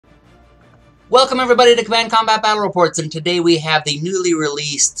Welcome everybody to Command Combat Battle Reports, and today we have the newly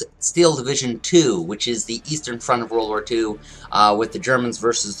released Steel Division 2, which is the Eastern Front of World War II, with the Germans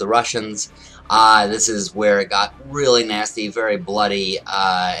versus the Russians. This is where it got really nasty, very bloody,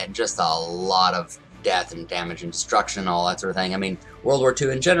 and just a lot of death and damage and destruction, all that sort of thing. I mean, World War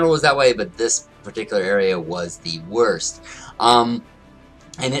II in general was that way, but this particular area was the worst.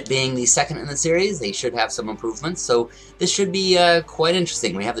 And it being the second in the series, they should have some improvements, so this should be quite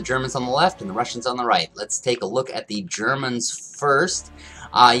interesting. We have the Germans on the left and the Russians on the right. Let's take a look at the Germans first.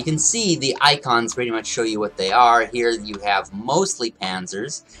 You can see the icons pretty much show you what they are. Here you have mostly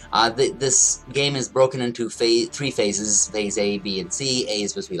panzers. This game is broken into three phases, phase A, B, and C. A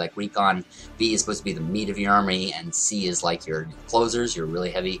is supposed to be like recon, B is supposed to be the meat of your army, and C is like your closers, your really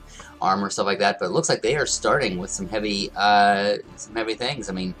heavy armor, stuff like that. But it looks like they are starting with some heavy things.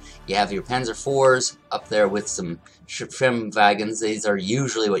 I mean, you have your Panzer IVs up there with some Schwimmwagons. These are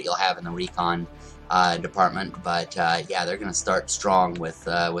usually what you'll have in the recon department, but yeah, they're going to start strong with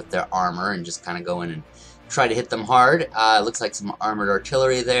their armor and just kind of go in and try to hit them hard. Looks like some armored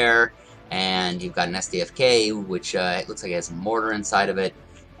artillery there, and you've got an SDFK, which it looks like it has a mortar inside of it,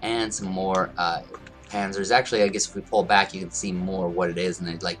 and some more panzers. Actually, I guess if we pull back, you can see more what it is, and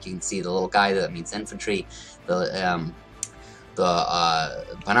then, like, you can see the little guy that means infantry. The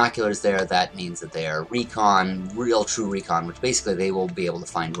binoculars there, that means that they are recon, real true recon, which basically they will be able to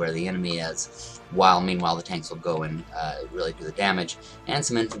find where the enemy is, while meanwhile the tanks will go and really do the damage. And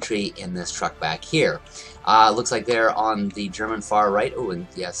some infantry in this truck back here. Looks like they're on the German far right. Oh, and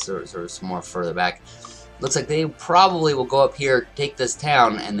yes, there's some more further back. Looks like they probably will go up here, take this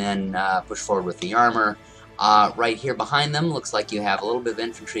town, and then push forward with the armor. Right here behind them, looks like you have a little bit of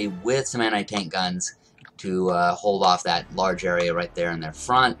infantry with some anti-tank guns to hold off that large area right there in their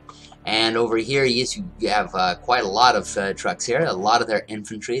front. And over here, yes, you have quite a lot of trucks here. A lot of their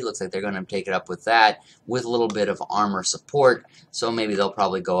infantry. Looks like they're going to take it up with that, with a little bit of armor support. So maybe they'll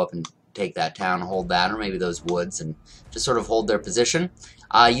probably go up and take that town, hold that, or maybe those woods, and just sort of hold their position.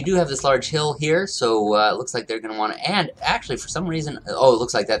 You do have this large hill here, so it looks like they're going to want to, and actually for some reason, oh, it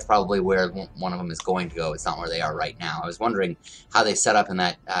looks like that's probably where one of them is going to go. It's not where they are right now. I was wondering how they set up in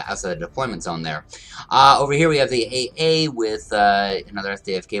that outside the deployment zone there. Over here we have the AA with another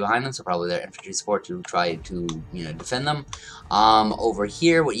SDFK behind them, so probably their infantry support to try to, you know, defend them. Over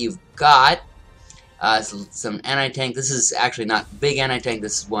here what you've got, some anti-tank. This is actually not big anti-tank.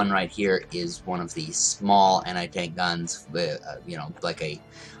 This one right here is one of the small anti-tank guns. You know, like a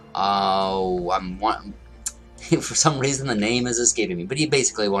for some reason the name is escaping me. But he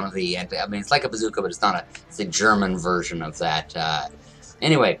basically one of the I mean, it's like a bazooka, but it's not a. It's a German version of that.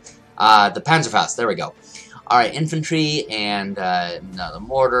 Anyway, the Panzerfaust. There we go. All right, infantry and the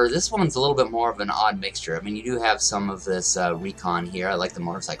mortar. This one's a little bit more of an odd mixture. I mean, you do have some of this recon here. I like the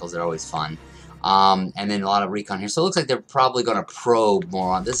motorcycles. They're always fun. And then a lot of recon here. So it looks like they're probably going to probe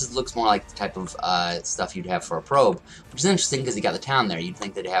more on. This looks more like the type of stuff you'd have for a probe, which is interesting because you got the town there. You'd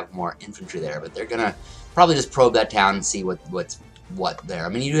think they'd have more infantry there, but they're going to probably just probe that town and see what's what there. I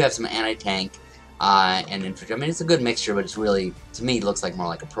mean, you do have some anti-tank and infantry. I mean, it's a good mixture, but it's really, to me, looks like more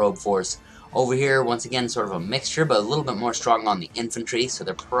like a probe force. Over here, once again, sort of a mixture, but a little bit more strong on the infantry, so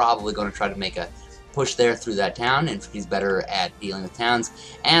they're probably going to try to make a push there through that town. Infantry's better at dealing with towns.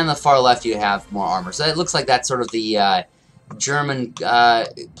 And the far left you have more armor. So it looks like that's sort of the German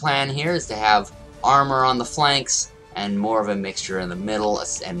plan here, is to have armor on the flanks and more of a mixture in the middle,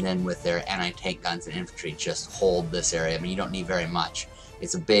 and then with their anti-tank guns and infantry just hold this area. I mean, you don't need very much.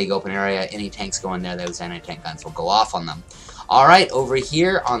 It's a big open area. Any tanks go in there, those anti-tank guns will go off on them. Alright, over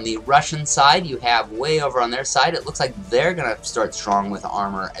here on the Russian side, you have way over on their side, it looks like they're going to start strong with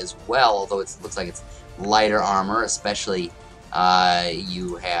armor as well, although it looks like it's lighter armor, especially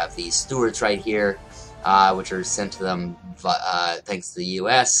you have the Stuarts right here, which are sent to them thanks to the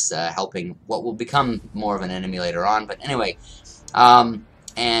U.S., helping what will become more of an enemy later on. But anyway,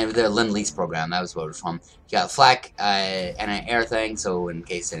 and their Lend-Lease program, that was what it was from. You got a flak anti-air thing, so in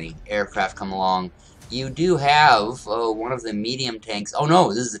case any aircraft come along. You do have one of the medium tanks. Oh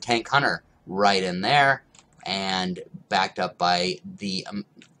no, this is the Tank Hunter right in there, and backed up by the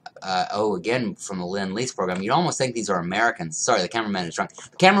again from the Lend-Lease program. You'd almost think these are Americans. Sorry, the cameraman is drunk.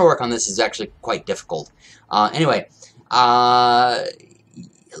 The camera work on this is actually quite difficult. Anyway, actually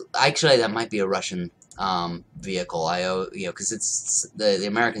that might be a Russian vehicle. You know, because it's the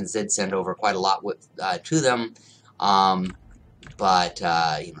Americans did send over quite a lot with to them. But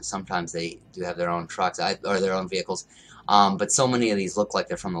you know, sometimes they do have their own trucks or their own vehicles. But so many of these look like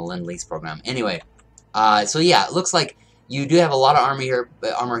they're from the Lend-Lease program. Anyway, so yeah, it looks like you do have a lot of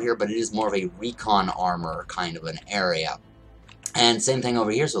armor here, but it is more of a recon armor kind of an area. And same thing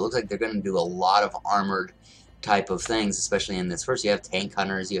over here, so it looks like they're going to do a lot of armored type of things, especially in this first. You have tank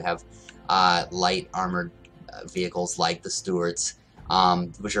hunters, you have light armored vehicles like the Stuarts,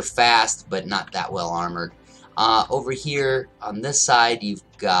 which are fast but not that well armored. Over here on this side, you've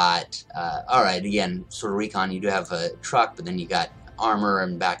got, alright, again, sort of recon, you do have a truck, but then you got armor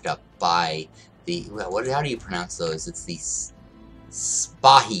and backed up by the, how do you pronounce those? It's the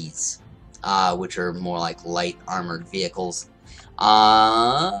Spahis, which are more like light armored vehicles.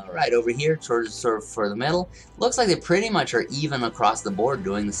 Right over here, sort of for the middle, looks like they pretty much are even across the board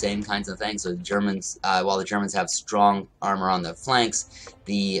doing the same kinds of things. So the Germans, while the Germans have strong armor on their flanks,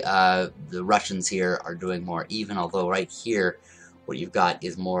 the Russians here are doing more even, although right here, what you've got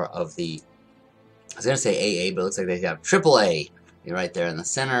is more of the, I was going to say AA, but it looks like they have AAA right there in the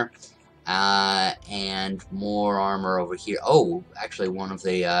center, and more armor over here. Oh, actually one of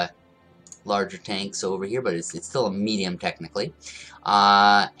the larger tanks over here, but it's still a medium technically.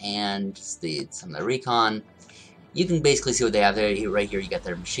 And some of the recon. You can basically see what they have there. Right here you got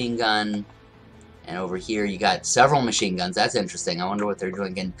their machine gun, and over here you got several machine guns. That's interesting. I wonder what they're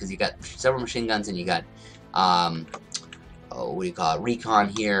doing again, because you got several machine guns and you got what do you call it, recon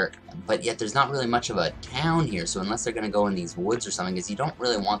here, but yet there's not really much of a town here, so unless they're going to go in these woods or something, because you don't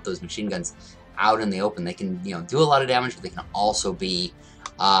really want those machine guns out in the open. They can, do a lot of damage, but they can also be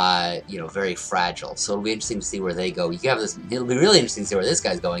very fragile. So it'll be interesting to see where they go. You have this. It'll be really interesting to see where this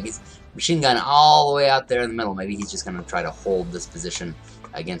guy's going. He's machine gun all the way out there in the middle. Maybe he's just going to try to hold this position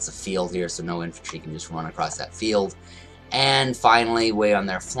against the field here, so no infantry can just run across that field. And finally, way on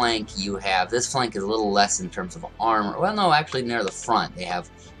their flank, you have this flank is a little less in terms of armor. Well, no, actually near the front they have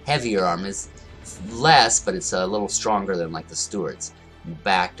heavier armor. It's less, but it's a little stronger than like the Stuarts,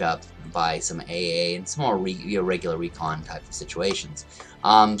 backed up by some AA and some more regular recon type of situations.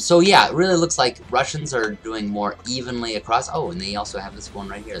 So yeah, it really looks like Russians are doing more evenly across. Oh, and they also have this one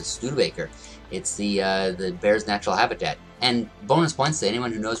right here, the Studebaker. It's the bear's natural habitat. And bonus points to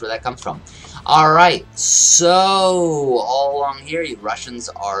anyone who knows where that comes from. Alright, so all along here, you Russians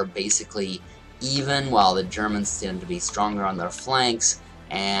are basically even, while the Germans tend to be stronger on their flanks,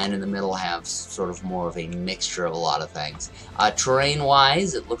 and in the middle have sort of more of a mixture of a lot of things.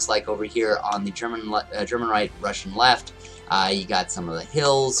 Terrain-wise, it looks like over here on the German right, Russian left, you got some of the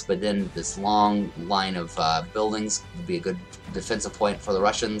hills, but then this long line of buildings would be a good defensive point for the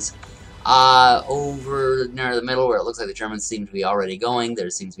Russians. Over near the middle, where it looks like the Germans seem to be already going, there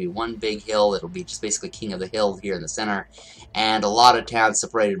seems to be one big hill that'll be just basically king of the hill here in the center, and a lot of towns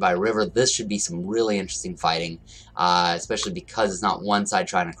separated by a river. This should be some really interesting fighting, especially because it's not one side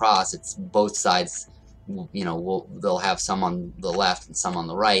trying to cross, it's both sides. They'll have some on the left and some on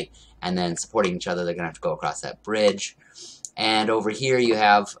the right, and then supporting each other, they're going to have to go across that bridge. And over here you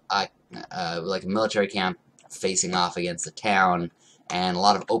have like a military camp facing off against the town, and a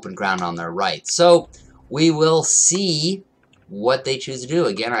lot of open ground on their right. So we will see what they choose to do.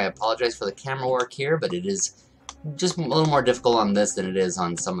 Again, I apologize for the camera work here, but it is just a little more difficult on this than it is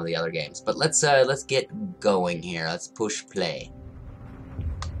on some of the other games. But let's get going here. Let's push play.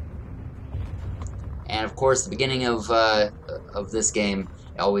 And of course, the beginning of this game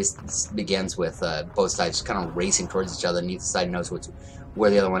always begins with both sides just kind of racing towards each other. Neither side knows where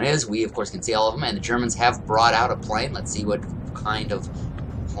the other one is. We, of course, can see all of them, and the Germans have brought out a plane. Let's see what kind of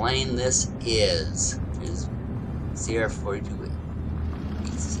plane this is. It's CR-42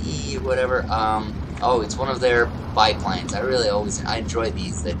 EC or whatever. Oh, it's one of their biplanes. I enjoy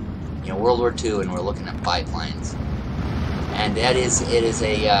these. That World War II, and we're looking at biplanes. And it is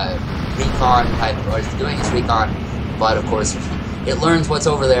a recon type, or it's doing its recon, but of course it learns what's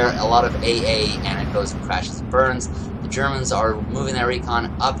over there. A lot of AA, and it goes and crashes and burns. The Germans are moving their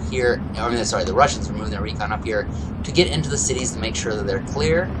recon up here, the Russians are moving their recon up here to get into the cities to make sure that they're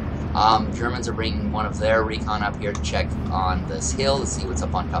clear. Germans are bringing one of their recon up here to check on this hill to see what's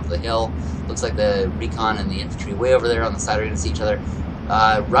up on top of the hill. Looks like the recon and the infantry way over there on the side are going to see each other.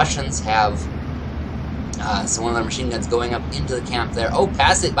 Russians have so one of their machine guns going up into the camp there. Oh,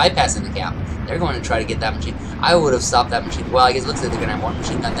 bypassing the camp. They're going to try to get that machine. I would have stopped that machine. Well, I guess it looks like they're going to have one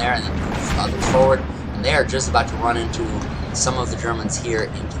machine gun there and then move others forward. And they are just about to run into some of the Germans here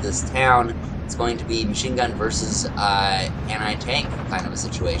into this town. It's going to be machine gun versus anti-tank kind of a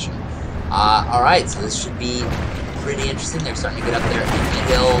situation. Alright, so this should be pretty interesting. They're starting to get up there in the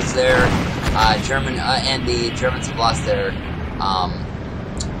hills there. And the Germans have lost their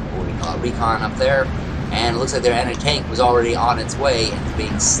recon up there. And it looks like their anti-tank was already on its way and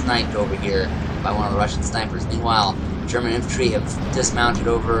being sniped over here by one of the Russian snipers. Meanwhile, German infantry have dismounted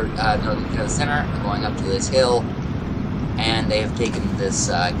over the center, going up to this hill, and they have taken this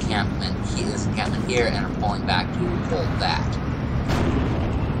encampment here and are pulling back to hold that.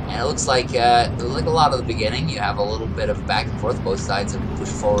 And it looks like a lot of the beginning, you have a little bit of back and forth. Both sides have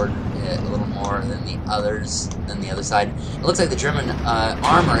pushed forward a little more than the other side. It looks like the German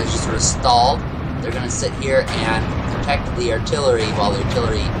armor has just sort of stalled. They're going to sit here and protect the artillery while the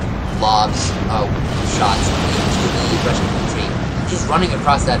artillery lobs shots into the Russian infantry, just running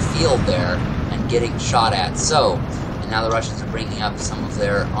across that field there and getting shot at. So, and now the Russians are bringing up some of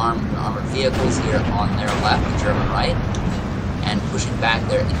their armored vehicles here on their left, the German right, and pushing back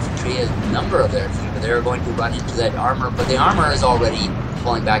their infantry, a number of their infantry, but they're going to run into that armor. But the armor is already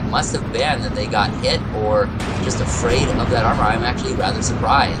pulling back. Must have been that they got hit or just afraid of that armor. I'm actually rather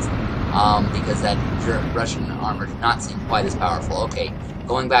surprised because that Russian armor did not seem quite as powerful. Okay,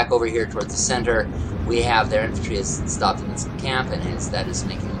 going back over here towards the center, we have their infantry is stopped in this camp, and that is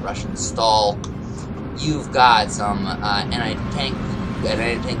making the Russians stall. You've got some anti-tank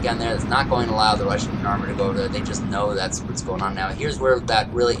gun there that's not going to allow the Russian armor to go over there. They just know that's what's going on now. Here's where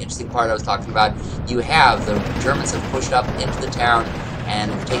that really interesting part I was talking about. You have the Germans have pushed up into the town and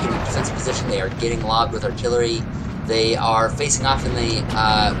have taken a defensive position. They are getting lobbed with artillery. They are facing off in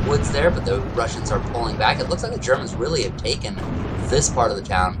the woods there, but the Russians are pulling back. It looks like the Germans really have taken this part of the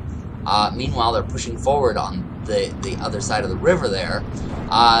town. Meanwhile, they're pushing forward on the other side of the river there.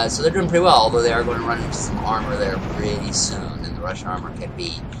 So they're doing pretty well, although they are going to run into some armor there pretty soon. And the Russian armor can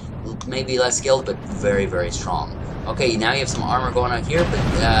be maybe less skilled, but very, very strong. Okay, now you have some armor going on here, but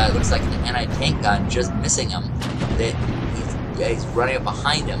it looks like an anti-tank gun just missing him. He's running up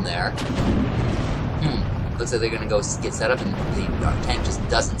behind him there. Looks like they're going to go get set up, and the tank just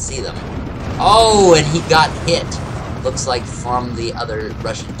doesn't see them. Oh, and he got hit. Looks like from the other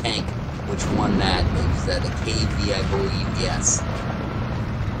Russian tank, which won that. Is that a KV, I believe? Yes.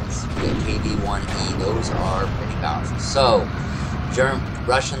 KV-1E. Those are pretty powerful. So,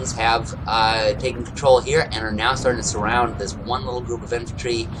 Russians have taken control here and are now starting to surround this one little group of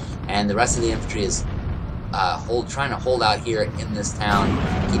infantry, and the rest of the infantry is trying to hold out here in this town,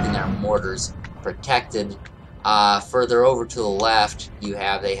 keeping their mortars protected. Further over to the left,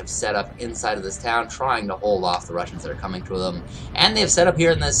 they have set up inside of this town, trying to hold off the Russians that are coming to them, and they have set up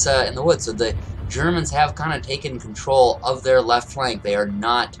here in this in the woods. So the Germans have kind of taken control of their left flank. They are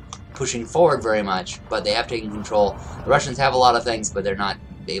not pushing forward very much, but they have taken control. The Russians have a lot of things, but they're not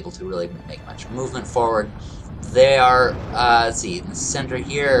able to really make much movement forward. They are, let's see, in the center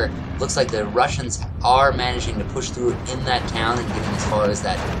here, looks like the Russians are managing to push through in that town and getting as far as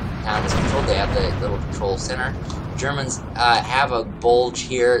that town is controlled. They have the little control center. Germans have a bulge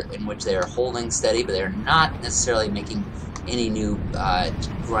here in which they are holding steady, but they're not necessarily making any new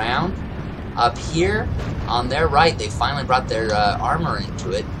ground. Up here, on their right, they finally brought their armor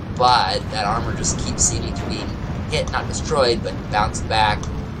into it, but that armor just keeps seeming to be hit, not destroyed, but bounced back,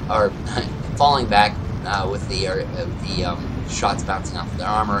 or falling back with the shots bouncing off of their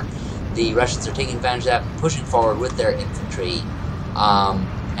armor. The Russians are taking advantage of that and pushing forward with their infantry,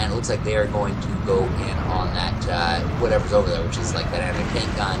 and it looks like they are going to go in on that whatever's over there, which is like that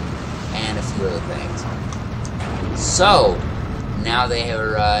anti-tank gun and a few other things. So now they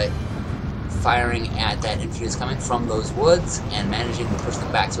are firing at that infantry that's coming from those woods and managing to push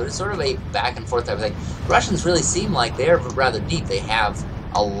them back. So it's sort of a back and forth type of thing. Russians really seem like they're rather deep. They have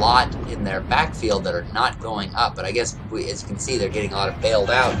a lot in their backfield that are not going up, but I guess as you can see, they're getting a lot of bailed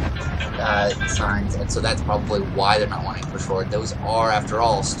out signs, and so that's probably why they're not wanting to push forward. Those are, after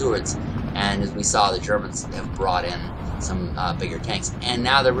all, Stuarts, and as we saw, the Germans have brought in some bigger tanks, and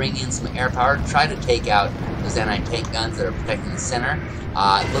now they're bringing in some air power to try to take out those anti-tank guns that are protecting the center.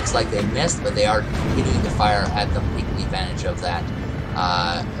 It looks like they missed, but they are continuing to fire at them, taking advantage of that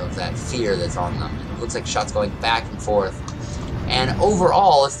fear that's on them. It looks like shots going back and forth. And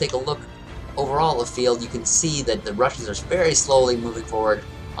overall, let's take a look overall at the field. You can see that the Russians are very slowly moving forward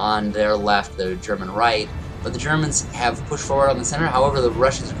on their left, their German right, but the Germans have pushed forward on the center. However, the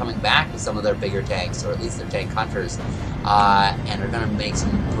Russians are coming back with some of their bigger tanks, or at least their tank hunters, and are going to make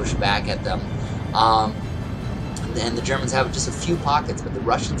some push back at them. And the Germans have just a few pockets, but the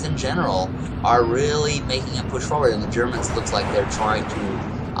Russians in general are really making a push forward, and the Germans looks like they're trying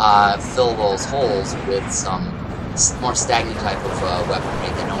to fill those holes with some more stagnant type of weaponry.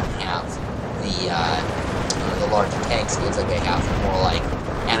 They don't have the larger tanks. It looks like they have more like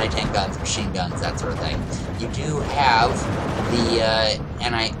anti-tank guns, machine guns, that sort of thing. You do have the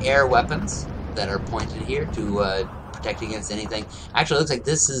anti-air weapons that are pointed here to protect against anything. Actually, it looks like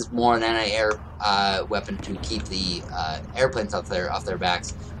this is more an anti-air weapon to keep the airplanes off their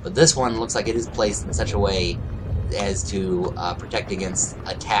backs. But this one looks like it is placed in such a way as to protect against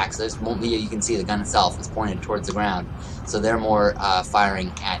attacks. You can see the gun itself is pointed towards the ground, so they're more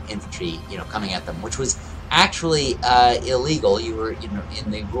firing at infantry, coming at them, which was actually illegal. You were, in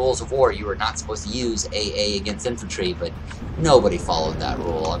the rules of war, you were not supposed to use AA against infantry, but nobody followed that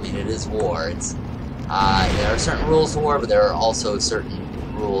rule. I mean, it is war. There are certain rules to war, but there are also certain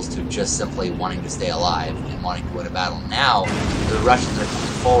rules to just simply wanting to stay alive and wanting to win a battle. Now, the Russians are coming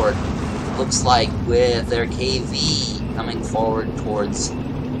forward, looks like, with their KV coming forward towards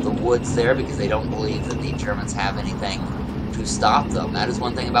the woods there, because they don't believe that the Germans have anything to stop them. That is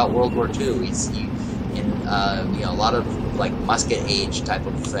one thing about World War II. In a lot of like musket age type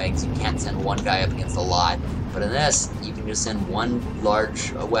of things, you can't send one guy up against a lot. But in this, you can just send one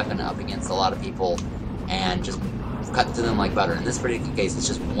large weapon up against a lot of people and just cut through them like butter. In this particular case, it's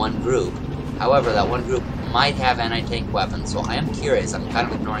just one group. However, that one group might have anti-tank weapons, so I am curious. I'm kind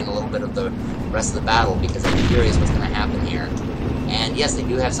of ignoring a little bit of the rest of the battle because I'm curious what's going to happen here. And yes, they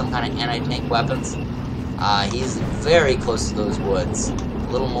do have some kind of anti-tank weapons. He's very close to those woods.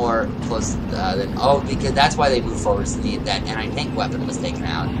 A little more close than... Oh, because that's why they moved forward, so that anti-tank weapon was taken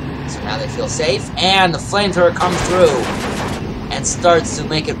out. So now they feel safe, and the flamethrower comes through and starts to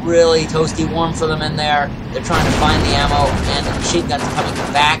make it really toasty warm for them in there. They're trying to find the ammo, and the machine gun's coming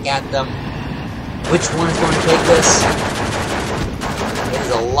back at them. Which one is going to take this? It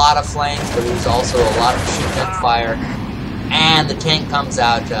is a lot of flames, but there's also a lot of machine gun fire. And the tank comes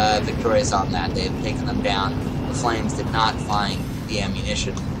out victorious on that. They've taken them down. The flames did not find the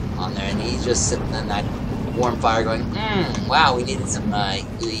ammunition on there, and he's just sitting in that warm fire going, wow, we needed some,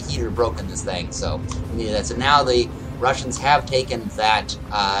 the heater broke in this thing, so we needed that. So now the Russians have taken that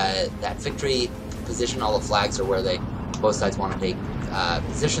victory position. All the flags are where both sides want to take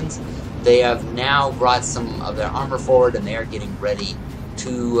positions. They have now brought some of their armor forward, and they are getting ready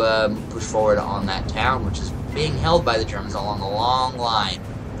to push forward on that town, which is being held by the Germans along a long line.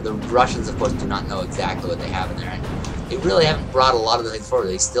 The Russians, of course, do not know exactly what they have in there, and they really haven't brought a lot of the things forward.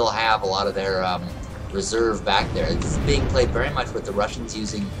 They still have a lot of their reserve back there. This is being played very much with the Russians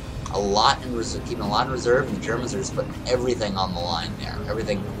using a lot in reserve, keeping a lot in reserve, and the Germans are just putting everything on the line there,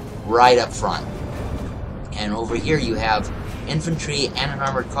 everything right up front. And over here you have infantry and an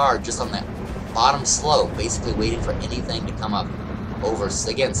armored car just on that bottom slope, basically waiting for anything to come up over.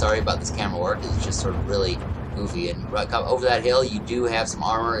 Again, sorry about this camera work, it's just sort of really goofy. And over that hill you do have some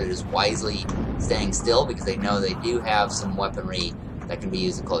armor. It is wisely staying still because they know they do have some weaponry that can be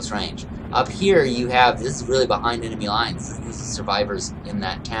used at close range. Up here you have, this is really behind enemy lines. These survivors in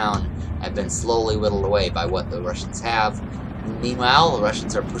that town have been slowly whittled away by what the Russians have. Meanwhile, the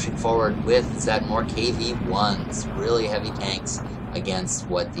Russians are pushing forward with more KV-1s, really heavy tanks against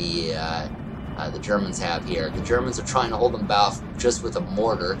what the Germans have here. The Germans are trying to hold them back just with a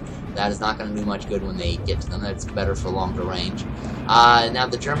mortar. That is not going to do much good when they get to them. That's better for longer range. Now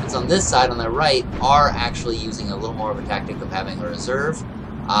the Germans on this side, on their right, are actually using a little more of a tactic of having a reserve.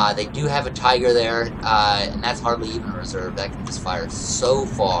 They do have a Tiger there, and that's hardly even a reserve. That can just fire so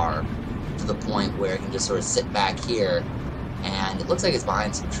far to the point where it can just sort of sit back here. And it looks like it's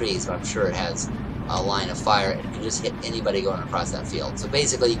behind some trees, but I'm sure it has a line of fire, and it can just hit anybody going across that field. So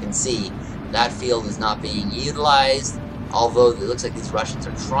basically you can see that field is not being utilized, although it looks like these Russians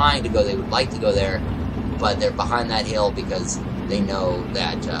are trying to go. They would like to go there, but they're behind that hill because they know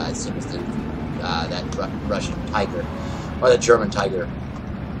that as soon as that Russian Tiger, or the German Tiger,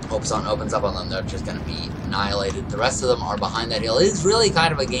 opens up on them, they're just going to be annihilated. The rest of them are behind that hill. It is really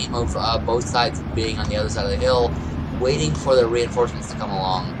kind of a game of both sides being on the other side of the hill, waiting for their reinforcements to come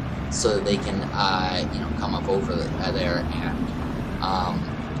along so that they can, come up over there and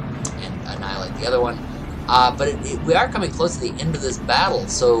annihilate the other one. But we are coming close to the end of this battle,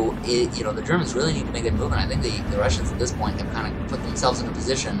 so the Germans really need to make a movement. I think the Russians at this point have kind of put themselves in a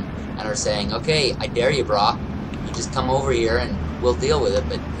position and are saying, okay, I dare you, brah. You just come over here and we'll deal with it,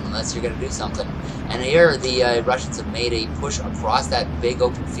 but unless you're going to do something. And here the Russians have made a push across that big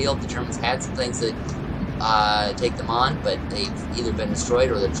open field. The Germans had some things that take them on, but they've either been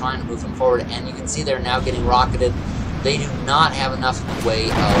destroyed or they're trying to move them forward, and you can see they're now getting rocketed. They do not have enough in the way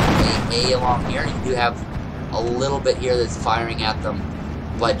of AA along here. You do have a little bit here that's firing at them,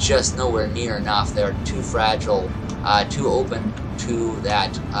 but just nowhere near enough. They're too fragile, too open to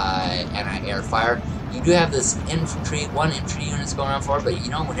that anti-air fire. You do have this one infantry unit's going around forward, but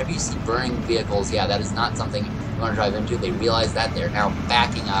whenever you see burning vehicles, yeah, that is not something you want to drive into. They realize that. They're now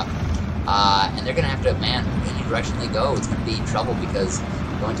backing up. And they're going to have to, any direction they go, it's going to be trouble, because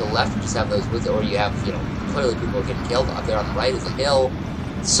going to the left, you just have those woods, or you have, clearly people are getting killed. Up there on the right is a hill.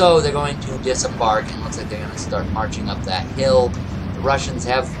 So they're going to disembark, and it looks like they're going to start marching up that hill. The Russians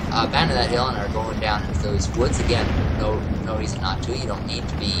have abandoned that hill and are going down into those woods again. No reason not to. You don't need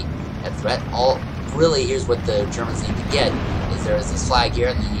to be a threat. Really, here's what the Germans need to get, is there is this flag here,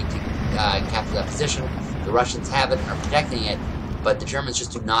 and they need to capture that position. The The Russians have it and are protecting it, but the Germans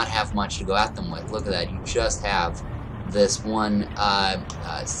just do not have much to go at them with. Look at that. You just have this one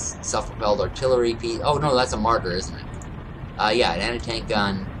self-propelled artillery piece. Oh, no, that's a Marder, isn't it? Yeah, an anti-tank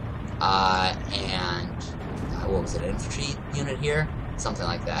gun, and what was it, an infantry unit here? Something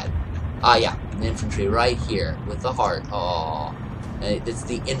like that. Yeah, an infantry right here with the heart. Oh, it's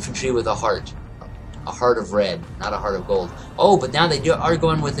the infantry with a heart of red, not a heart of gold. Oh, but now they are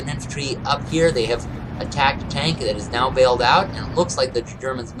going with an infantry up here. They have attacked a tank that is now bailed out, and it looks like the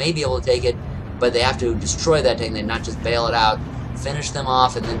Germans may be able to take it, but they have to destroy that tank. They not just bail it out, finish them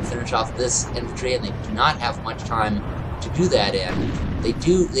off, and then finish off this infantry, and they do not have much time to do that in.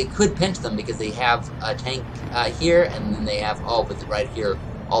 They could pinch them because they have a tank here, and then they have, oh, but right here,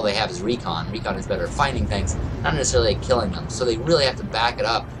 all they have is recon. Recon is better at finding tanks, not necessarily at killing them. So they really have to back it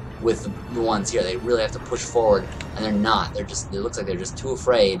up with the ones here. They really have to push forward, and they're not. They're just, it looks like they're just too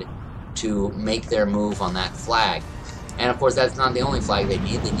afraid to make their move on that flag. And of course, that's not the only flag they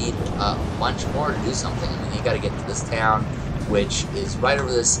need. They need a bunch more to do something. I mean, you got to get to this town, which is right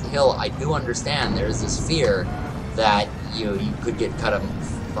over this hill. I do understand there is this fear that you could get cut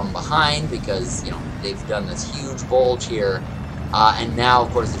from behind because they've done this huge bulge here, and now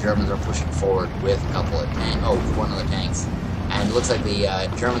of course the Germans are pushing forward with a couple of tanks. Oh, one of the tanks, and it looks like the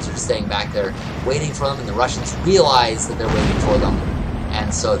Germans are just staying back there waiting for them, and the Russians realize that they're waiting for them,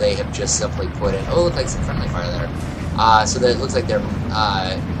 and so they have just simply put it. Oh, it looks like some friendly fire there. So that it looks like they're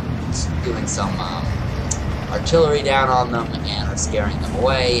doing some artillery down on them and are scaring them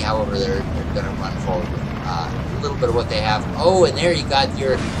away. However, they're going to run forward with a little bit of what they have. Oh, and there you got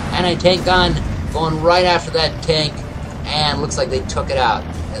your anti-tank gun going right after that tank, and looks like they took it out.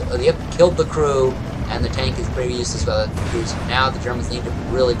 Yep, killed the crew, and the tank is pretty useless without the crew. So now the Germans need to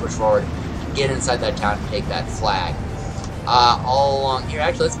really push forward and get inside that town and take that flag. All along here,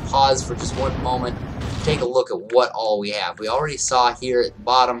 actually, let's pause for just one moment to take a look at what all we have. We already saw here at the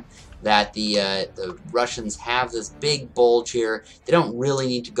bottom that the Russians have this big bulge here. They don't really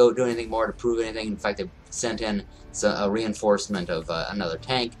need to go do anything more to prove anything. In fact, they've sent in a reinforcement of another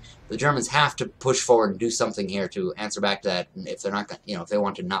tank. The Germans have to push forward and do something here to answer back to that, if they're not, if they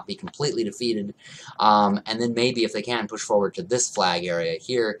want to not be completely defeated. And then maybe if they can push forward to this flag area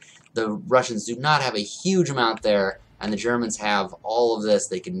here. The Russians do not have a huge amount there, and the Germans have all of this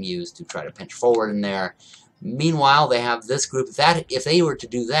they can use to try to pinch forward in there. Meanwhile, they have this group. If they were to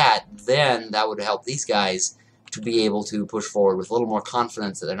do that, then that would help these guys to be able to push forward with a little more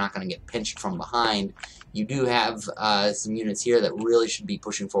confidence that they're not going to get pinched from behind. You do have some units here that really should be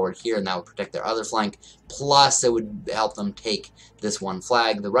pushing forward here, and that would protect their other flank. Plus, it would help them take this one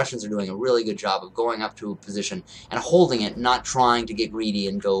flag. The Russians are doing a really good job of going up to a position and holding it, not trying to get greedy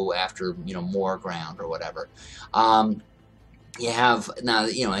and go after more ground or whatever. You have now,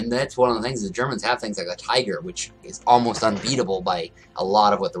 and that's one of the things. The Germans have things like a Tiger, which is almost unbeatable by a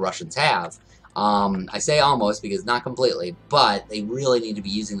lot of what the Russians have. I say almost because not completely, but they really need to be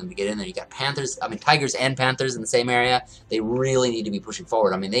using them to get in there. You got Panthers, Tigers and Panthers in the same area. They really need to be pushing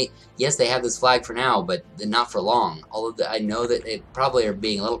forward. I mean, yes, they have this flag for now, but not for long. Although I know that they probably are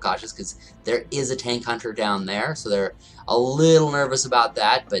being a little cautious because there is a tank hunter down there, so they're a little nervous about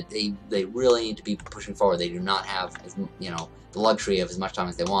that. But they really need to be pushing forward. They do not have the luxury of as much time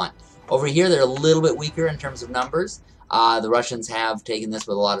as they want. Over here, they're a little bit weaker in terms of numbers. The Russians have taken this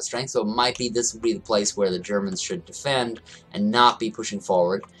with a lot of strength, so it might be this would be the place where the Germans should defend and not be pushing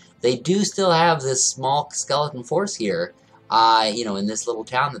forward. They do still have this small skeleton force here, in this little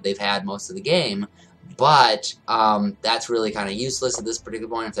town that they've had most of the game, but that's really kind of useless at this particular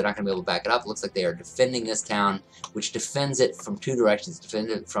point if they're not going to be able to back it up. It looks like they are defending this town, which defends it from two directions. Defend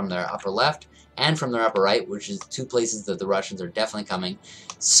it from their upper left and from their upper right, which is two places that the Russians are definitely coming.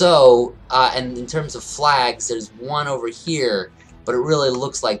 So, and in terms of flags, there's one over here, but it really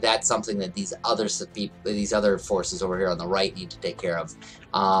looks like that's something that these other forces over here on the right need to take care of.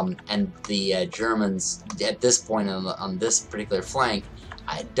 And the Germans, at this point on this particular flank,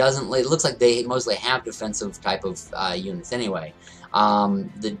 it looks like they mostly have defensive type of units anyway.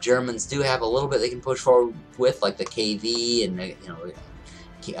 The Germans do have a little bit they can push forward with, like the KV and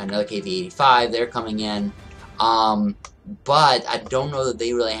another KV-85. They're coming in. But I don't know that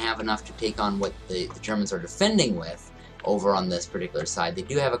they really have enough to take on what the Germans are defending with over on this particular side. They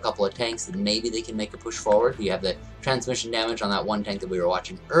do have a couple of tanks that maybe they can make a push forward. You have the transmission damage on that one tank that we were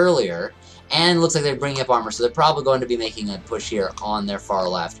watching earlier, and it looks like they're bringing up armor, so they're probably going to be making a push here on their far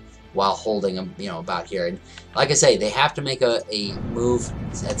left while holding them, about here. And like I say, they have to make a move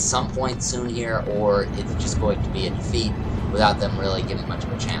at some point soon here, or it's just going to be a defeat without them really giving much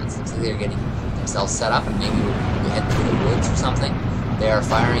of a chance. Looks like they're getting themselves set up, and maybe we head through the woods or something. They are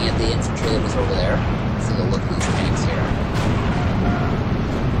firing at the infantry that is over there. Let's take a look at these tanks here.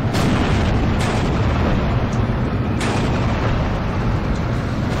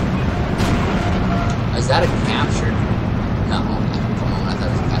 Is that a captured? No, come on, I thought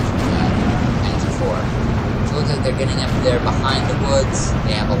it was a captured Panzer IV. So it looks like they're getting up there behind the woods.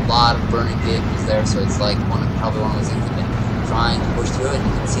 They have a lot of burning vehicles there, so it's like probably one of those things they've been trying to push through it.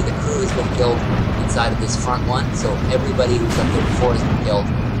 You can see the crew has been killed inside of this front one, so everybody who's up there before has been killed.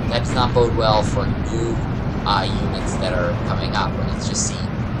 That does not bode well for new units that are coming up. When it's just see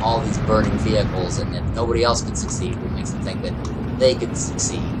all these burning vehicles, and if nobody else could succeed, it makes them think that they could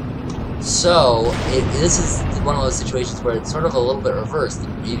succeed. So, this is one of those situations where it's sort of a little bit reversed.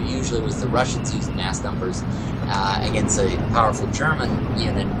 Usually it was the Russians using mass numbers against a powerful German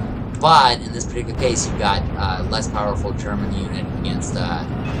unit, but in this particular case you've got less powerful German unit against the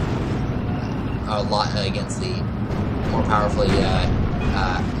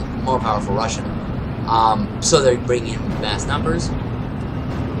more powerful Russian. So they're bringing in mass numbers.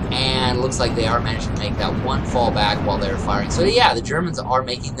 And it looks like they are managing to make that one fall back while they're firing. So yeah, the Germans are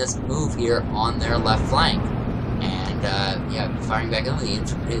making this move here on their left flank. And yeah, firing back into the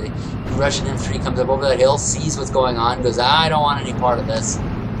infantry. The Russian infantry comes up over that hill, sees what's going on, goes, I don't want any part of this.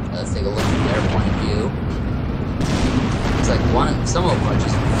 Let's take a look from their point of view. Looks like some of them are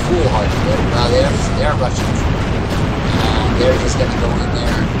just foolhardy. They're Russians. And they're just going to go in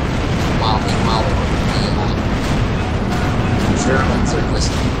there meanwhile the Germans are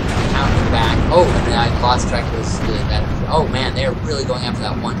just counting back. Oh, and I lost track of that. Oh man, they're really going after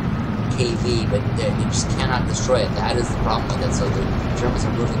that 1 KV, but they just cannot destroy it. That is the problem with it. So the Germans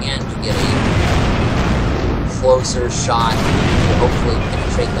are moving in to get a closer shot to hopefully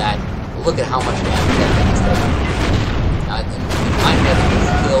penetrate that. Look at how much damage that thing is taking. It might have been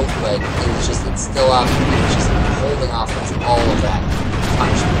killed, but it's still up. It's just holding off all of that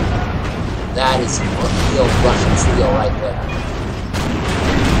punishment. That is some real Russian steel right there.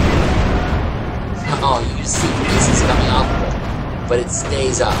 Oh, you just see pieces coming off of it, but it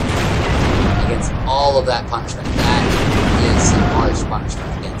stays up against all of that punishment. That is some harsh punishment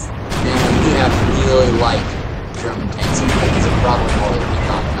against them. And we do have really light German tanks. These are probably more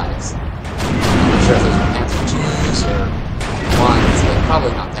recon types. I'm not sure if those are Panzer IIs or ones, but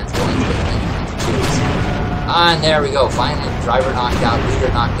probably not Panzer Is, but maybe Panzer IIs. And there we go. Finally, driver knocked out,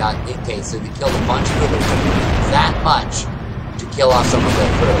 leader knocked out. Okay, so they killed a bunch of it. That much to kill off some of their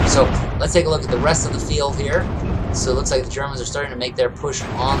crew. So let's take a look at the rest of the field here. So it looks like the Germans are starting to make their push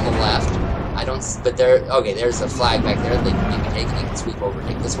on the left. But okay, there's a flag back there they can maybe take, and they can sweep over,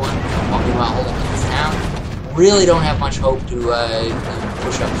 take this one. While meanwhile holding this down. Really don't have much hope to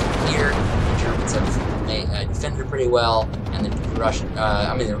push up from here. The Germans have defended pretty well, and the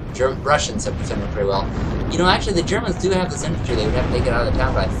Russians have defended pretty well. You know, actually the Germans do have this infantry. They would have to take it out of the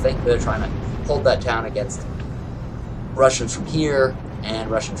town, but I think they're trying to hold that town against Russians from here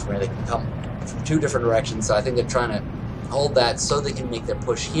and Russians from here. They can come from 2 different directions, so I think they're trying to hold that so they can make their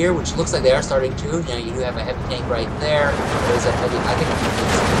push here, which looks like they are starting to. Now you do have a heavy tank right there. There's a heavy, I think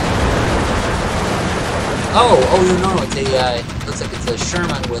no, it's a, looks like it's a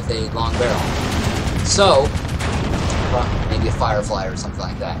Sherman with a long barrel. So, maybe a Firefly or something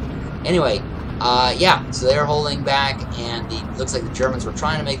like that. Anyway, yeah, so they're holding back, and looks like the Germans were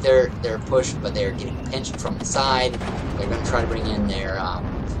trying to make their push, but they're getting pinched from the side. They're going to try to bring in their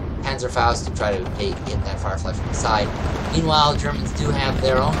Panzerfaust to try to get that Firefly from the side. Meanwhile, the Germans do have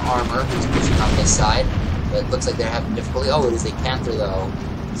their own armor who's pushing on this side, but it looks like they're having difficulty. Oh, it is a Panther, though.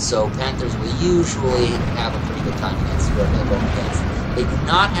 So Panthers will usually have a pretty good time against whoever they're going against. They do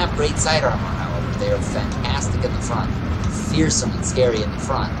not have great side armor, however. They are fantastic in the front, fearsome and scary in the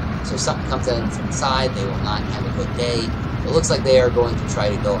front. So if something comes at them from the side, they will not have a good day. It looks like they are going to try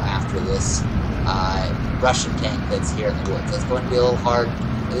to go after this Russian tank that's here in the woods. It's going to be a little hard.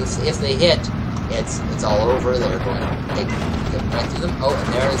 If they hit, it's all over. They're going to get right through them. Oh,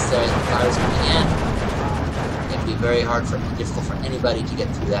 and there's the fires coming in. It'd be very difficult for anybody to get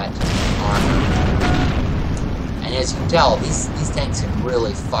through that armor. And as you can tell, these tanks can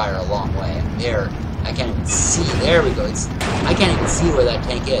really fire a long way. I mean, I can't even see. There we go. I can't even see where that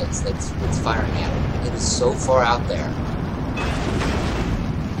tank is. That's firing at it. It is so far out there.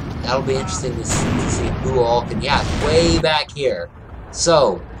 That'll be interesting to see who all can. Yeah, it's way back here.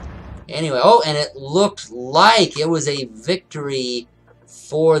 So, anyway. Oh, and it looked like it was a victory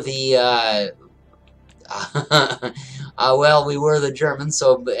for the. Well, we were the Germans,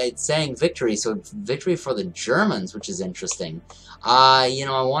 so it's saying victory. So victory for the Germans, which is interesting. You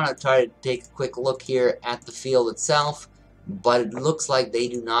know, I want to try to take a quick look here at the field itself, but it looks like they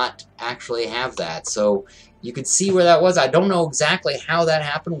do not actually have that. So you could see where that was. I don't know exactly how that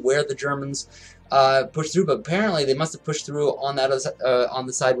happened, where the Germans push through, but apparently they must have pushed through on that on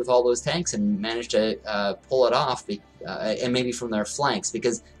the side with all those tanks and managed to pull it off, and maybe from their flanks,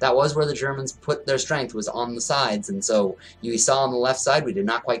 because that was where the Germans put their strength, was on the sides. And so you saw on the left side, we did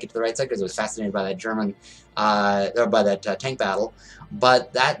not quite get to the right side because I was fascinated by that German, or by that tank battle.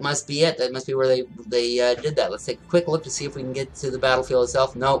 But that must be it. That must be where they did that. Let's take a quick look to see if we can get to the battlefield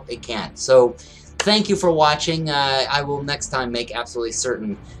itself. No, it can't. So thank you for watching. I will next time make absolutely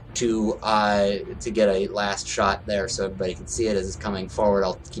certain to get a last shot there so everybody can see it as it's coming forward.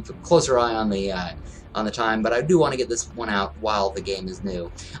 I'll keep a closer eye on the time, but I do want to get this one out while the game is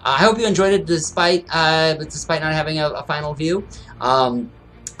new. I hope you enjoyed it despite not having a final view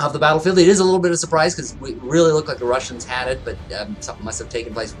of the battlefield. It is a little bit of a surprise because we really looked like the Russians had it, but something must have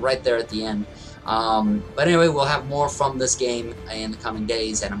taken place right there at the end. But anyway, we'll have more from this game in the coming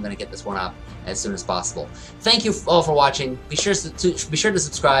days, and I'm going to get this one up as soon as possible. Thank you all for watching. Be sure to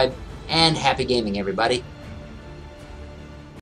subscribe, and happy gaming, everybody.